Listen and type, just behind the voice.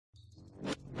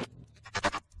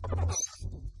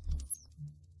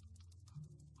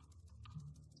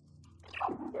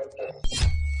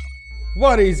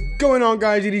What is going on,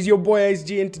 guys? It is your boy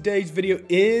SG, and today's video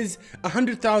is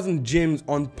 100,000 gems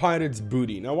on Pirate's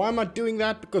Booty. Now, why am I doing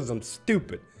that? Because I'm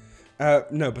stupid.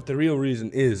 No, but the real reason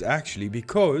is actually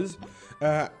because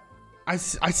I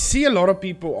see a lot of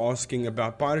people asking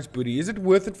about Pirate's Booty. Is it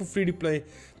worth it for free to play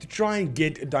to try and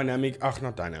get Levanica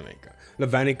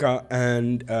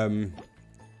and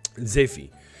Zephy?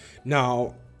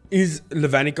 Now, is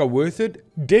Levanica worth it?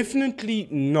 Definitely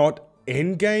not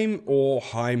endgame or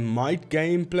high might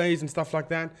gameplays and stuff like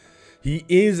that. He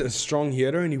is a strong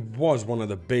hero and he was one of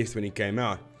the best when he came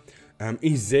out.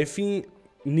 Is Zephy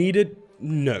needed?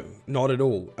 No, not at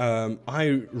all.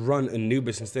 I run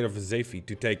Anubis instead of a Zephy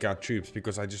to take out troops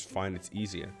because I just find it's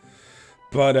easier.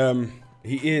 But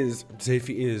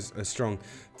Zephy is a strong.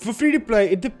 For free to play,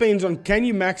 it depends on can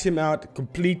you max him out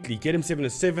completely, get him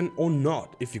 7/7 or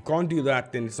not. If you can't do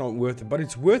that, then it's not worth it. But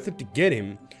it's worth it to get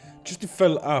him just to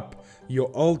fill up your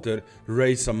altar,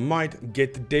 raise some might,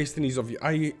 get the destinies of your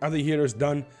other heroes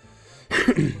done.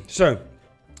 So,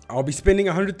 I'll be spending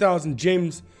 100,000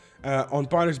 gems on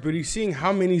Pirate's Booty, seeing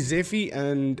how many Zephy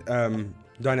and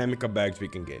Dynamica bags we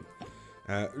can get.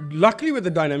 Luckily with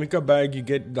the Dynamica bag, you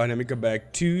get Dynamica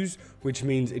bag 2s, which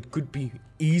means it could be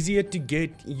easier to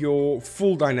get your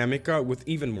full Dynamica with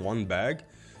even one bag.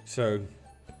 So,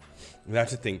 that's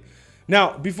the thing.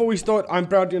 Now, before we start, I'm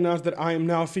proud to announce that I am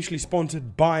now officially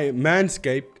sponsored by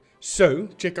Manscaped. So,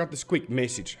 check out this quick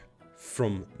message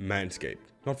from Manscaped.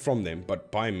 Not from them,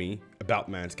 but by me, about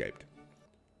Manscaped.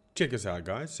 Check us out,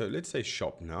 guys. So, let's say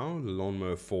shop now,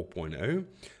 Lawnmower 4.0.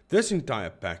 This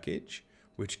entire package,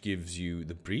 which gives you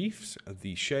the briefs,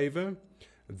 the shaver,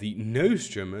 the nose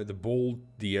trimmer, the ball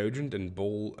deodorant and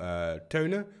ball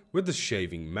toner, with the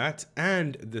shaving mat,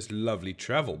 and this lovely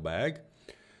travel bag.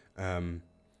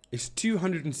 It's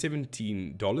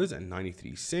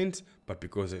 $217.93, but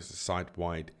because there's a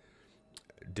site-wide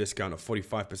discount of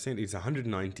 45%, it's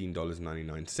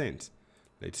 $119.99.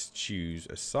 Let's choose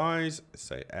a size,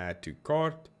 say add to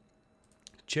cart,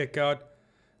 checkout,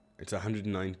 it's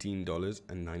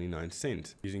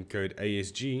 $119.99. Using code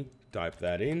ASG, type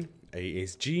that in,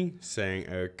 ASG, saying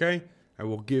okay, and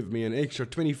will give me an extra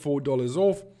 $24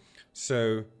 off,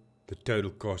 so the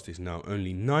total cost is now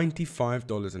only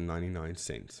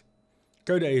 $95.99.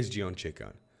 Code ASG on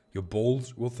checkout. Your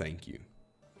balls will thank you.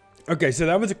 Okay, so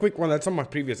that was a quick one. That's on my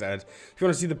previous ads. If you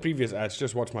want to see the previous ads,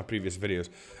 just watch my previous videos.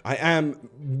 I am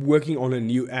working on a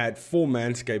new ad for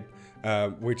Manscaped,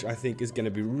 which I think is going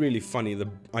to be really funny. The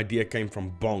idea came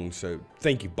from Bong, so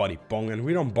thank you, buddy, Bong. And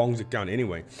we're on Bong's account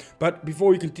anyway. But before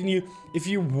we continue, if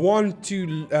you want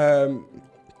to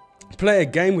play a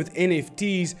game with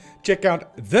NFTs, check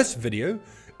out this video.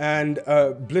 And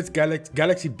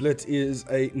Galaxy Blitz is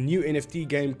a new NFT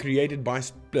game created by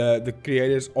the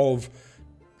creators of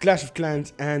Clash of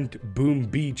Clans and Boom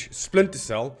Beach Splinter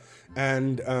Cell,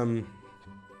 and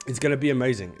it's going to be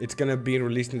amazing. It's going to be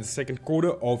released in the second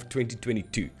quarter of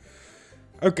 2022.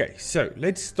 Okay, so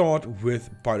let's start with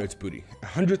Pirate's Booty.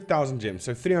 100,000 gems,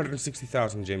 so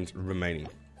 360,000 gems remaining.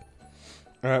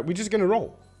 We're just going to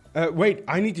roll. Wait,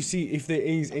 I need to see if there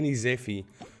is any Zephy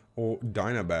or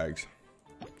Dyna bags.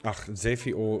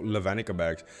 Zephy or Levanica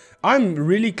bags. I'm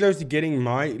really close to getting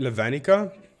my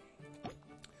Levanica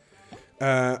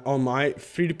on my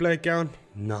free-to-play account.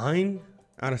 9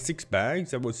 out of 6 bags.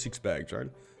 That was 6 bags, right?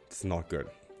 It's not good.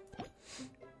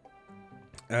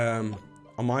 On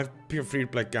my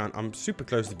free-to-play account, I'm super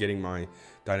close to getting my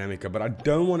Dynamica, but I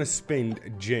don't want to spend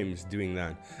gems doing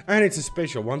that. And it's a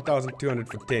special, 1,200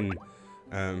 for 10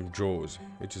 draws,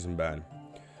 which isn't bad.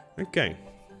 Okay.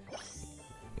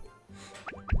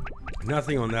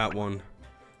 Nothing on that one.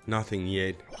 Nothing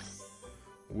yet.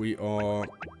 We are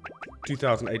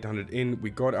 2,800 in. We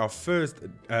got our first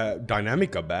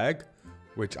Dynamica bag,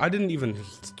 which I didn't even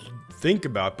think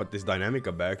about, but this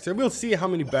Dynamica bag. So we'll see how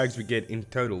many bags we get in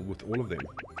total with all of them.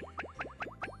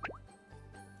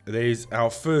 There's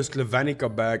our first Levanica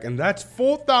bag, and that's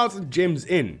 4,000 gems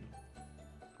in.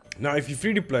 Now, if you're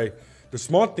free to play, the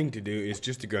smart thing to do is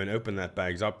just to go and open that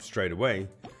bags up straight away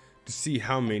to see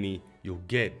how many you'll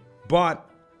get. But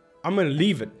I'm going to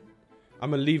leave it. I'm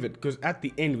going to leave it because at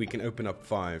the end we can open up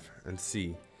 5 and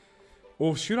see.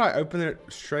 Or should I open it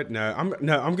straight? No, I'm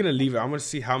going to leave it. I'm going to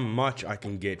see how much I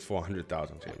can get for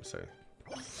 100,000 gems. So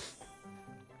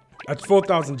at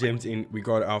 4,000 gems in, we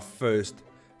got our first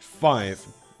 5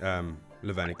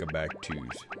 Levanica bag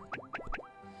 2s.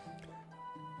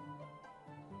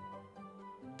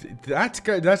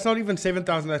 That's not even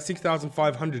 7,000. That's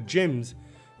 6,500 gems,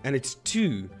 and it's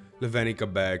 2 Levanica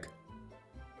bag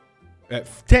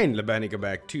 10 Levanica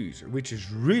bag 2s, which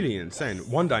is really insane.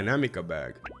 1 Dynamica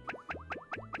bag.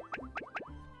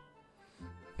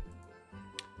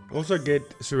 Also get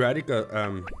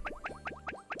Serratica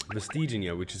Vestige in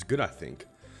here, which is good, I think.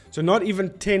 So not even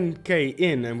 10k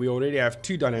in, and we already have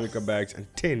 2 Dynamica bags and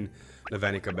 10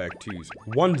 Levanica bag 2s.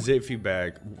 1 Zephyr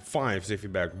bag, 5 Zephyr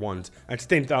bag 1s. That's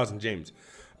 10,000 gems.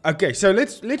 Okay, so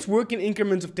let's work in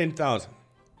increments of 10,000.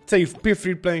 Say you pay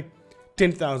free play,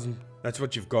 10,000. That's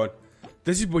what you've got.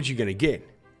 This is what you're gonna get.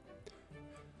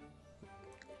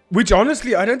 Which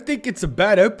honestly, I don't think it's a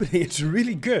bad opening. It's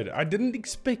really good. I didn't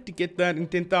expect to get that in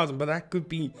 10,000, but that could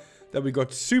be that we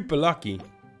got super lucky,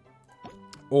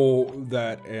 or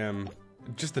that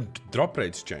just the drop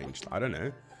rates changed. I don't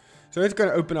know. So let's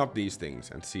go open up these things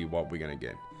and see what we're gonna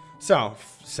get.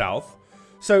 South.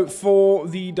 So for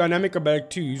the Dynamica bag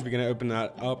 2s, we're gonna open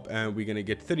that up and we're gonna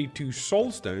get 32 soul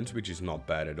stones, which is not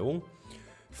bad at all.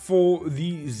 For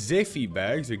the Zephyr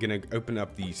bags, we're going to open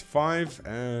up these 5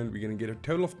 and we're going to get a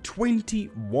total of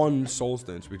 21 soul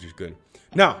stones, which is good.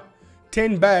 Now,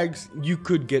 10 bags, you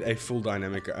could get a full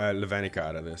Dynamica, Levanica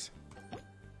out of this.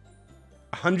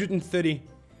 130,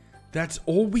 that's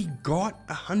all we got.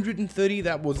 130,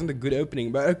 that wasn't a good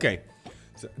opening, but okay.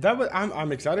 So that was,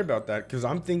 I'm excited about that because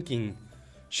I'm thinking,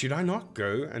 should I not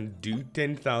go and do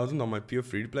 10,000 on my pure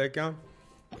free-to-play account?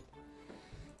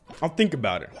 I'll think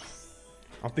about it.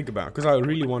 Because I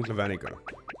really want Levanica.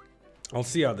 I'll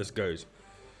see how this goes.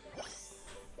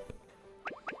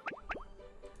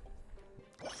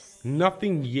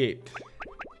 Nothing yet.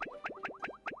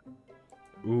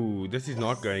 Ooh, this is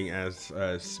not going as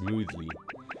smoothly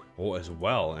or as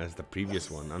well as the previous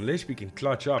one. Unless we can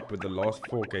clutch up with the last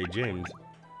 4k gems.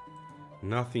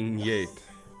 Nothing yet.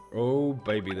 Oh,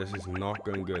 baby, this is not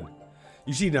going good.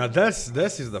 You see, now this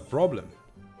is the problem.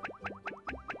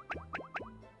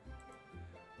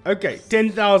 Okay,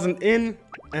 10,000 in,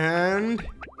 and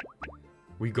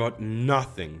we got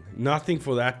nothing. Nothing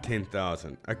for that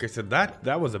 10,000. Okay, so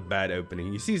that was a bad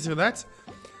opening. You see, so that's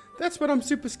what I'm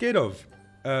super scared of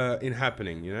in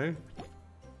happening, you know?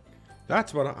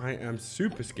 That's what I am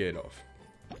super scared of.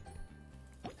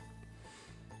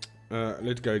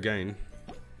 Let's go again.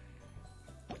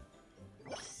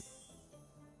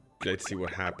 Let's see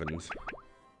what happens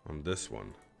on this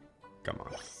one. Come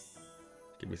on.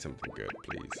 Give me something good,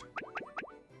 please.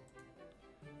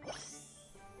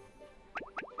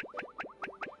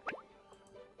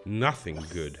 Nothing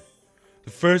good. The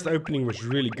first opening was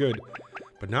really good,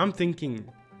 but now I'm thinking,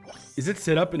 is it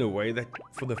set up in a way that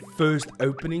for the first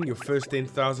opening, your first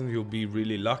 10,000, you'll be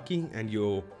really lucky, and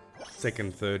your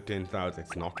second, third 10,000,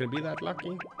 it's not going to be that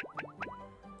lucky?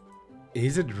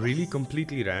 Is it really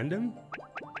completely random?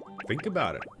 Think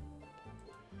about it.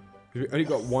 We only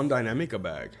got 1 Dynamica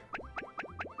bag.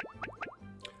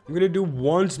 I'm gonna do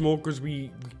once more because we're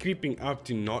creeping up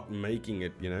to not making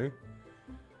it, you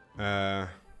know.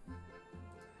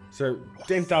 So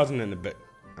 10,000 and a bit.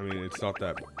 I mean, it's not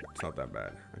that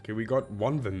bad. Okay, we got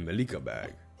 1 Vermilica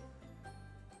bag.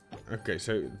 Okay,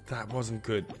 so that wasn't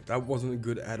good. That wasn't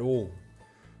good at all.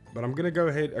 But I'm gonna go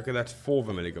ahead. Okay, that's 4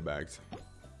 Vermilica bags.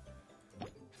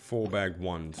 4 bag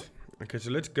 1s. Okay,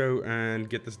 so let's go and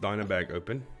get this Dyna bag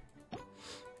open.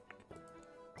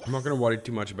 I'm not going to worry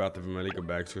too much about the Vermilica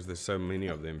bags because there's so many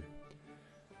of them.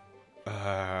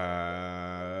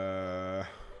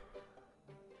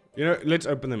 You know, let's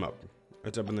open them up.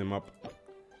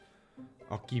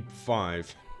 I'll keep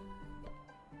 5.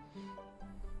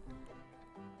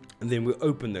 And then we'll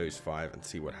open those 5 and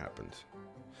see what happens.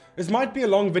 This might be a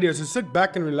long video, so sit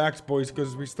back and relax, boys,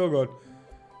 because we still got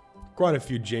quite a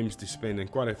few gems to spend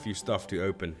and quite a few stuff to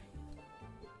open.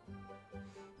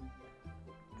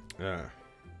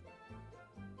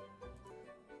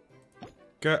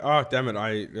 Okay, oh damn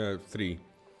it, 3.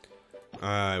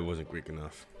 I wasn't quick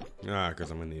enough. Because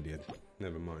I'm an idiot.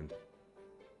 Never mind.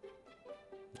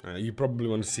 You probably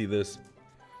want to see this.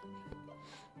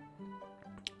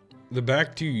 The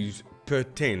back 2s per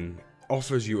 10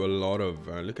 offers you a lot of,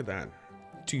 look at that.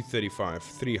 235,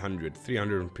 300,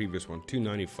 300 on previous one,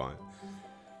 295.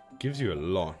 Gives you a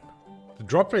lot. The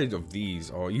drop rate of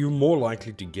these are, you're more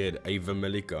likely to get a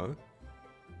Vermilica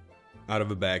out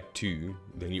of a bag 2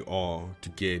 than you are to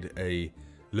get a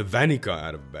Levanica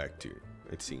out of a bag 2,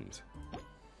 it seems.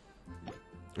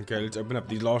 Okay, let's open up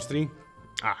these last 3.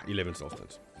 11 soul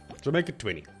stones. So make it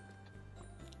 20.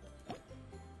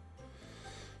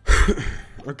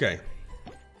 Okay.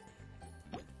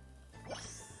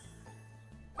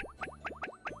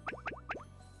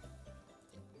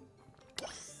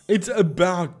 It's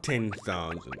about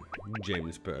 10,000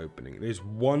 gems per opening. There's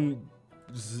 1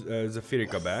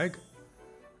 Zephyrica bag.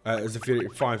 5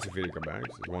 Zephyrica bags.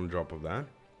 There's 1 drop of that.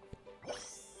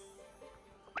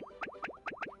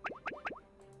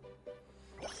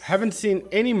 Haven't seen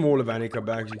any more Levanica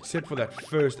bags except for that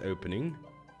first opening,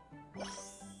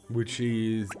 which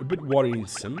is a bit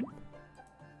worrisome.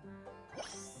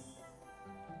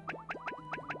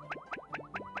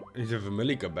 Is a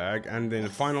Vermilica bag, and then the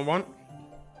final one.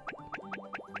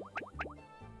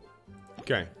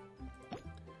 Okay.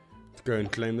 Let's go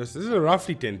and claim this. This is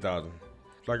roughly 10,000.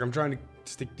 Like I'm trying to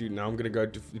stick to now. I'm gonna go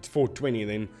to it's 420,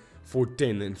 then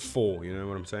 410, then 4. You know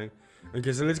what I'm saying?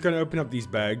 Okay, so let's go and open up these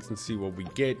bags and see what we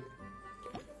get.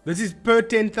 This is per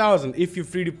 10,000 if you're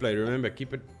free to play. Remember,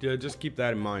 keep it. Just keep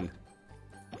that in mind.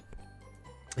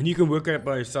 And you can work out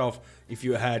by yourself if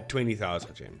you had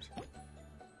 20,000 gems.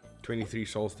 23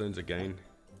 soulstones again,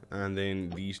 and then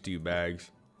these 2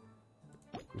 bags.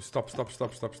 Stop.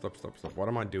 What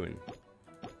am I doing?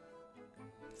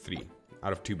 3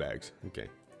 out of 2 bags. Okay.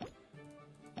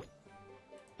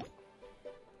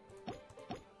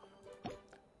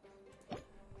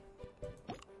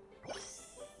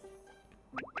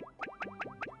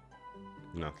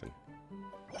 Nothing.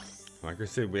 Like I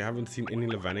said, we haven't seen any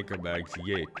Levanica bags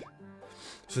yet.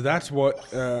 So that's what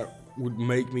would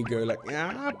make me go like,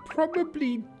 yeah, I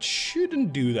probably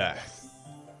shouldn't do that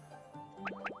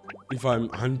if I'm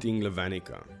hunting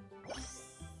Levanica.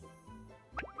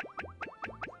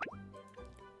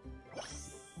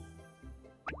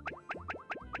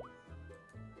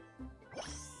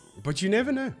 But you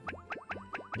never know.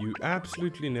 You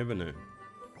absolutely never know.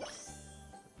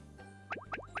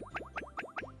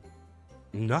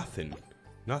 Nothing.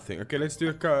 Okay, let's do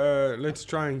a let's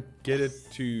try and get it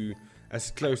to as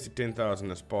close to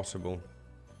 10,000 as possible.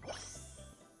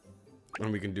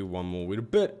 And we can do one more. We're a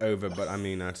bit over, but I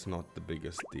mean that's not the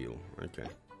biggest deal. Okay.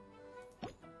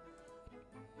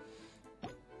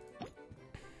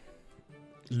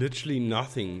 Literally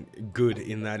nothing good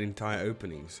in that entire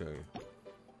opening, so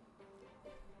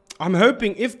I'm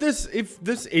hoping if this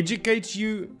educates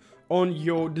you on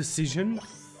your decision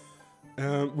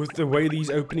with the way these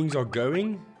openings are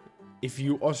going, if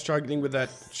you are struggling with that,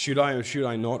 should I or should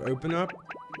I not open up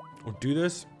or do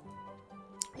this,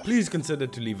 please consider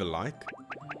to leave a like.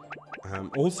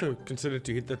 Also consider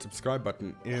to hit that subscribe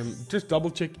button. Just double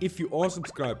check if you are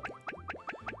subscribed.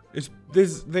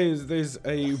 There's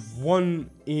a 1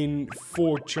 in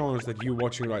 4 chance that you're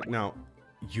watching right now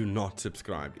you're not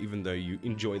subscribed, even though you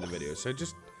enjoy the video. So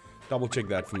just double check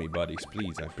that for me, buddies,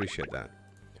 please. I appreciate that.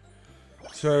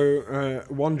 So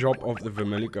 1 drop of the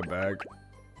Vermilica bag.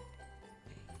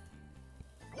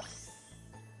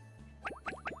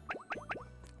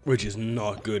 Which is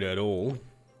not good at all.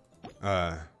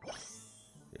 Yeah.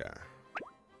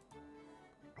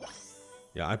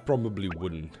 Yeah, I probably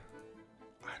wouldn't.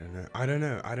 I don't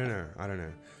know.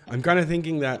 I'm kind of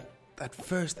thinking that that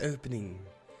first opening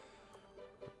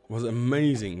was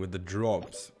amazing with the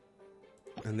drops.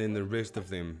 And then the rest of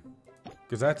them.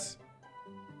 Because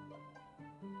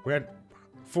we had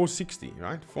 460,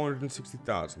 right?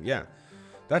 460,000, yeah.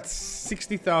 That's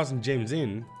 60,000 gems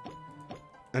in.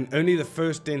 And only the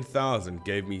first 10,000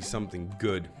 gave me something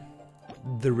good.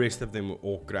 The rest of them were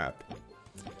all crap.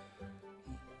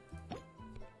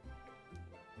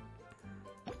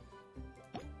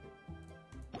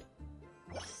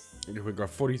 We've got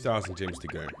 40,000 gems to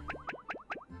go.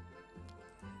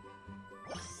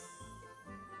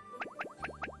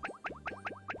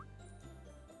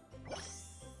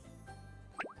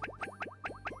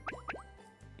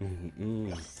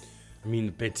 I mean,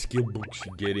 the pet skill books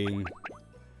you're getting.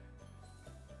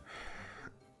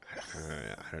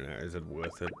 I don't know, is it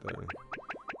worth it though?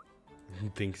 I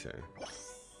don't think so.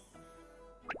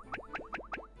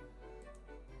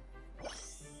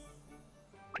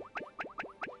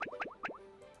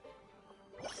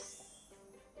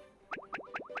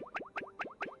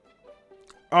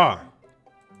 Ah!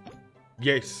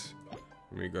 Yes!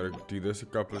 We gotta do this a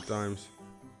couple of times.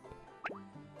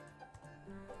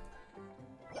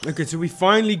 Okay, so we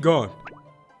finally got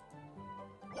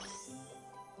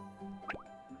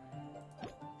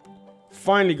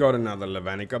another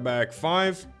Levanica bag.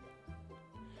 5.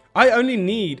 I only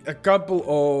need a couple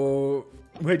of...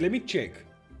 Wait, let me check.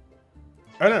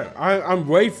 I know, I'm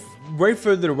way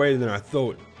further away than I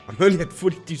thought. I'm only at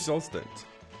 42 soulstones.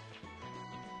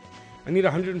 I need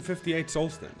 158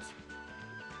 soulstones.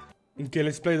 Okay,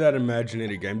 let's play that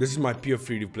imaginary game. This is my pure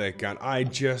free-to-play account. I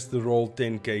just rolled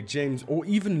 10k gems or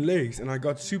even less, and I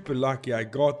got super lucky. I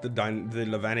got the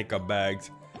Levanica bags.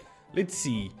 Let's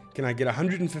see. Can I get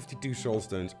 152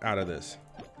 soulstones out of this?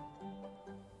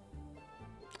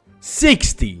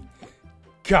 60!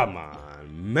 Come on,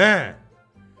 man.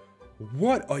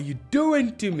 What are you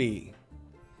doing to me?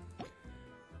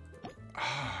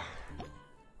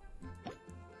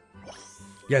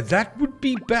 Yeah, that would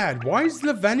be bad. Why is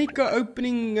Lavanica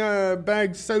opening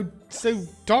bags so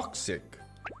toxic?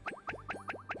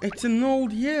 It's an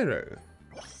old hero.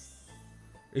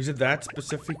 Is it that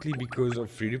specifically because of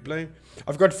free-to-play?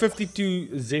 I've got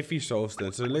 52 Zephyr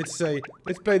Soulstones, so let's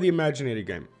play the imaginary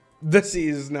game. This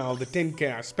is now the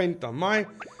 10k I spent on my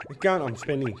account. I'm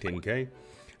spending 10k.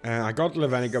 I got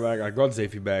Lavanica bag, I got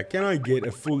Zephyr bag. Can I get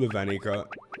a full Lavanica?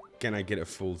 Can I get a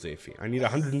full Zephyr? I need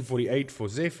 148 for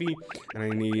Zephyr, and I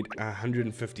need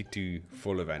 152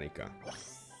 for Lavanica.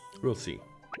 We'll see.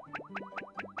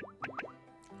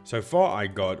 So far, I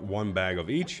got one bag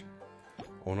of each.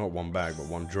 Or not one bag, but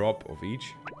one drop of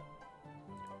each.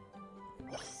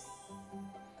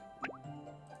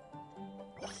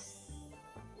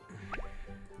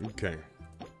 Okay.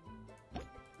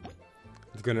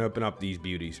 It's gonna open up these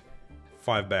beauties.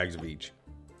 5 bags of each.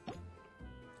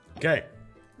 Okay.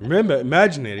 Remember,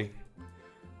 imaginary.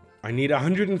 I need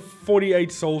 148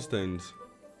 soulstones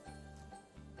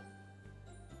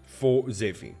for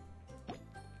Zephyr.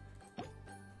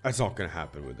 That's not gonna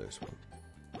happen with this one.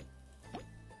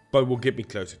 But will get me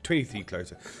closer, 23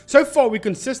 closer. So far, we're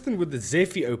consistent with the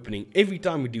Zephyr opening. Every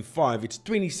time we do 5, it's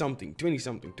 20 something, 20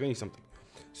 something, 20 something.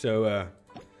 So,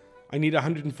 I need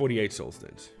 148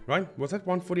 soulstones, right? Was that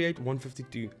 148,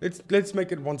 152? Let's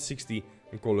make it 160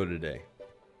 and call it a day.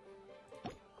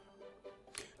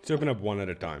 Let's open up one at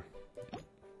a time.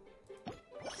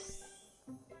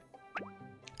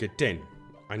 Get 10.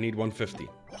 I need 150.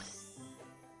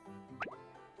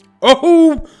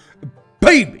 Oh,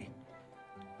 baby!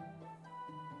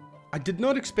 I did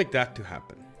not expect that to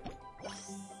happen.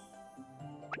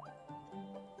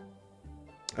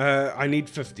 I need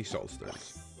 50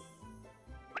 soulstones.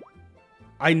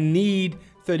 I need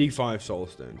 35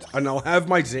 soulstones. And I'll have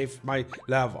my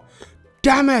lava.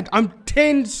 Damn it! I'm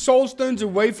 10 soulstones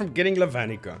away from getting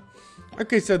Lavanica.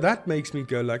 Okay, so that makes me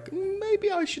go like,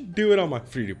 maybe I should do it on my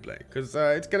free-to-play. Because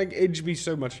it's going to edge me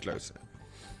so much closer.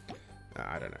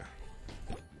 I don't know.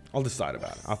 I'll decide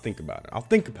about it. I'll think about it.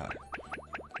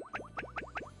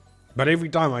 But every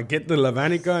time I get the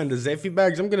Lavanica and the Zephyr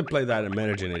bags, I'm going to play that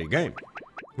imaginary game.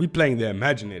 We're playing the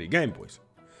imaginary game, boys.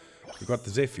 We got the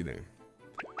Zephyr there.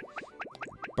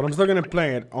 But I'm still going to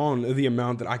play it on the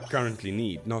amount that I currently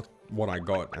need. Not what I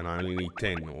got and I only need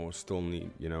 10 or still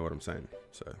need, you know what I'm saying.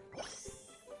 So.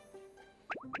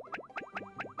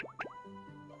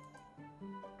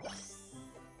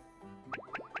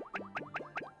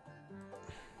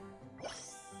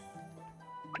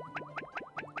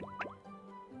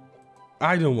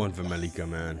 I don't want Vermelica,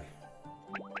 man.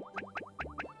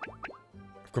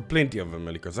 I've got plenty of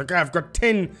Vermelicas. Okay, I've got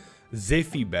 10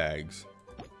 Zephyr bags.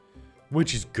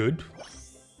 Which is good.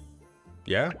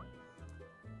 Yeah?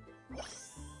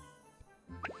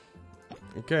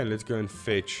 Okay, let's go and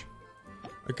fetch.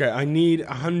 Okay, I need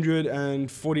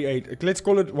 148. Let's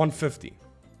call it 150.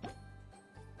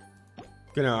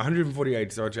 Okay, now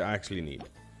 148 is what I actually need.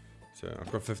 So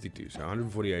I've got 52. So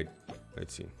 148.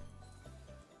 Let's see.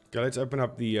 Okay, let's open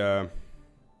up the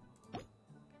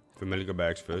Vermelica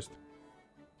bags first.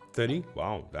 30.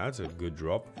 Wow, that's a good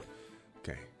drop.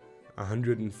 Okay.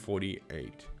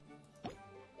 148.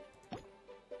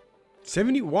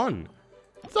 71.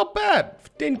 It's not bad for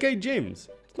 10k gems.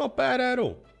 It's not bad at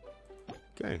all.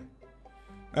 Okay.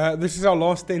 This is our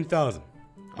last 10,000.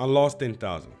 Our last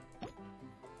 10,000.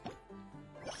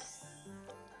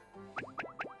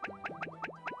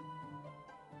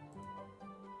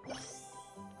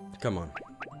 Come on.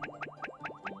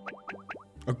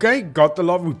 Okay, got the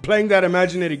love. We're playing that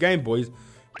imaginary game, boys.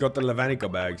 Got the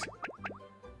Lavanica bags.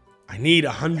 I need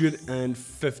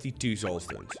 152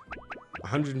 soulstones.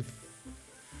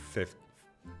 150.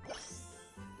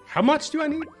 How much do I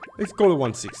need? Let's call it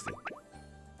 160.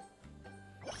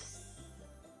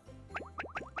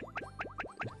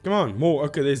 Come on, more.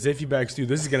 Okay, there's Zephyr bags too.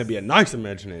 This is going to be a nice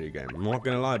imaginary game. I'm not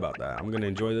going to lie about that. I'm going to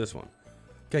enjoy this one.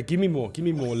 Okay, give me more. Give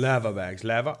me more lava bags.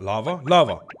 Lava. Damn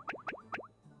it.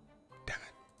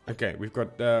 Okay, we've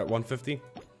got 150.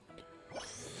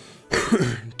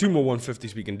 2 more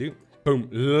 150s we can do. Boom.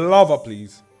 Lava,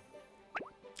 please.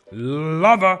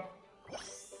 Lava.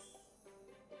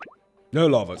 No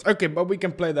lavas. Okay, but we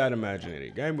can play that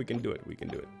imaginary game. We can do it.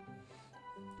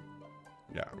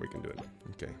 Yeah, we can do it.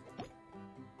 Okay.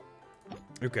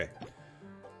 Okay.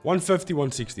 150,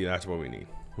 160. That's what we need.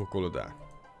 We'll call it that.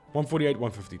 148,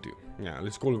 152. Yeah,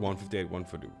 let's call it 158,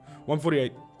 142.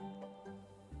 148.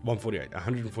 148.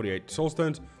 148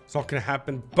 soulstones. It's not going to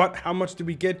happen. But how much do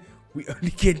we get? We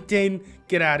only get 10.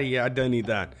 Get out of here. I don't need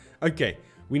that. Okay.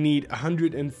 We need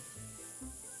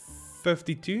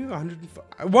 152.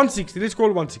 160. Let's call it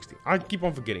 160. I keep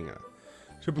on forgetting that.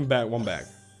 Let's open one bag.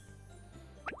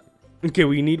 Okay,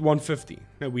 we need 150.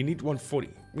 No, we need 140.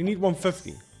 We need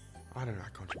 150. I don't know. I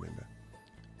can't remember.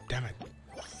 Damn it.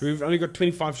 We've only got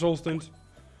 25 soul stones.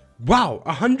 Wow,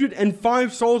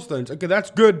 105 soul stones. Okay, that's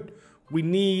good. We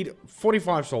need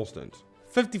 45 soul stones.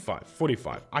 55,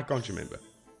 45. I can't remember.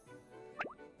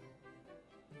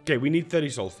 Okay, we need 30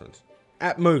 soul stones.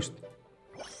 At most.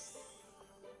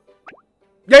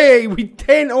 Yay, we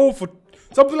 10 off. Or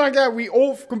something like that. We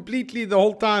off completely the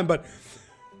whole time, but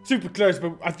super close.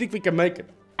 But I think we can make it.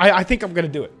 I think I'm going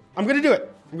to do it. I'm going to do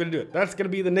it. I'm going to do it. That's going to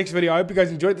be the next video. I hope you guys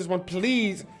enjoyed this one.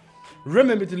 Please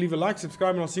remember to leave a like,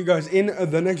 subscribe, and I'll see you guys in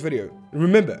the next video.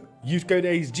 Remember, use code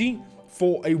ASG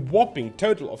for a whopping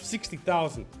total of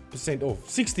 60,000% off.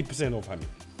 60% off, I mean.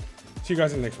 See you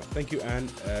guys in the next one. Thank you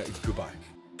and goodbye.